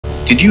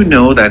Did you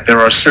know that there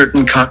are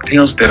certain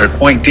cocktails that are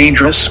quite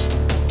dangerous?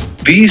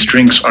 These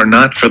drinks are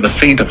not for the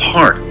faint of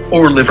heart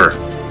or liver.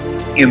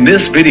 In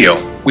this video,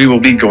 we will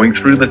be going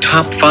through the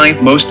top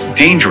 5 most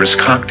dangerous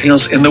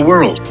cocktails in the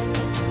world.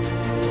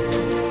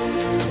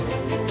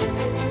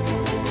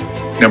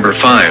 Number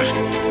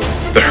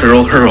 5. The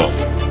Hurl Hurl.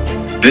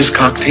 This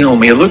cocktail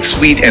may look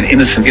sweet and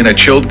innocent in a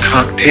chilled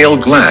cocktail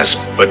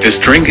glass, but this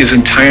drink is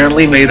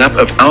entirely made up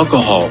of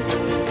alcohol.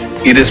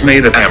 It is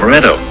made of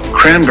amaretto,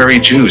 cranberry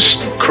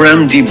juice,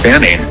 creme de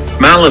banane,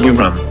 Malibu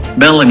rum,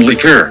 melon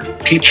liqueur,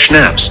 peach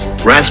schnapps,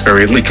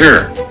 raspberry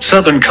liqueur,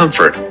 Southern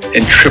Comfort,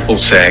 and triple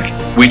sec,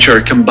 which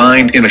are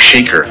combined in a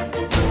shaker.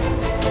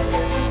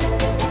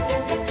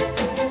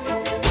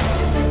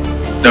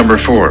 Number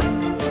 4.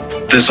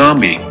 The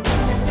Zombie.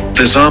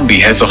 The Zombie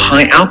has a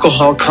high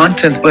alcohol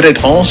content, but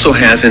it also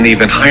has an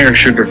even higher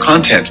sugar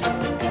content.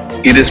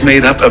 It is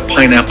made up of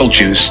pineapple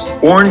juice,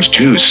 orange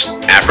juice,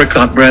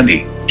 apricot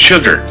brandy,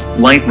 sugar,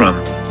 light rum,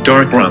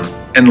 dark rum,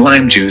 and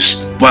lime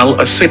juice, while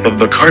a sip of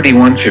Bacardi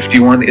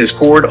 151 is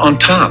poured on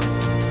top.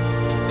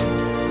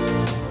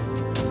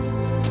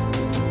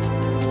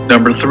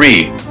 Number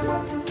 3.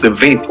 The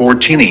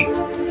Vaportini.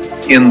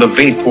 In the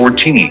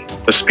Vaportini,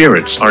 the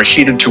spirits are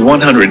heated to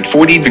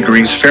 140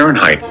 degrees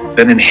Fahrenheit,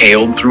 then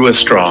inhaled through a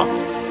straw.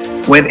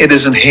 When it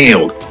is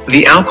inhaled,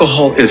 the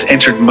alcohol is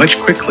entered much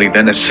quickly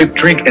than a sip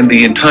drink and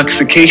the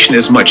intoxication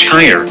is much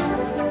higher.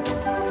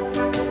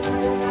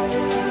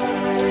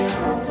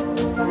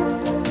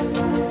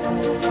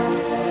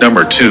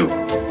 Number 2.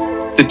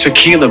 The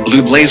Tequila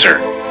Blue Blazer.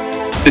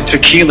 The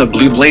Tequila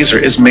Blue Blazer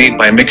is made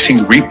by mixing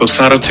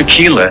reposado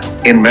tequila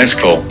in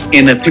mezcal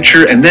in a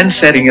pitcher and then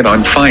setting it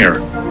on fire.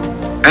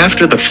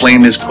 After the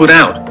flame is put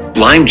out,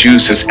 lime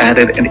juice is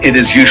added and it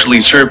is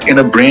usually served in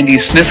a brandy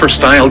sniffer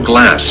style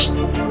glass.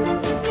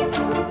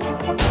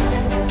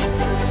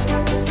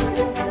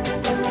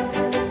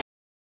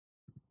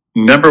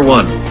 Number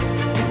 1.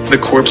 The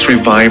Corpse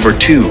Reviver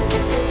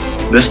 2.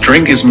 This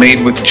drink is made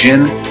with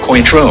gin,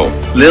 Cointreau,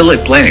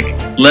 Lillet Blanc,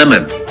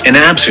 lemon, and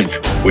absinthe,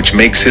 which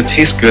makes it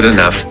taste good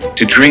enough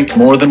to drink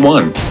more than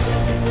one.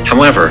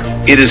 However,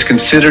 it is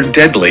considered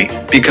deadly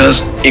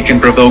because it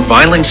can provoke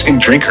violence in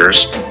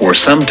drinkers, or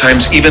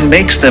sometimes even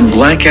makes them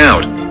black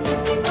out.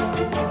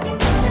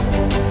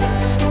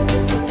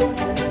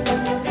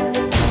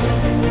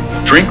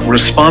 Drink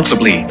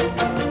responsibly.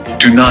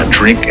 Do not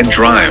drink and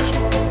drive.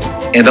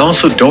 And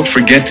also don't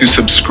forget to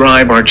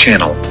subscribe our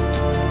channel.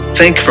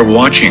 Thank you for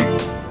watching.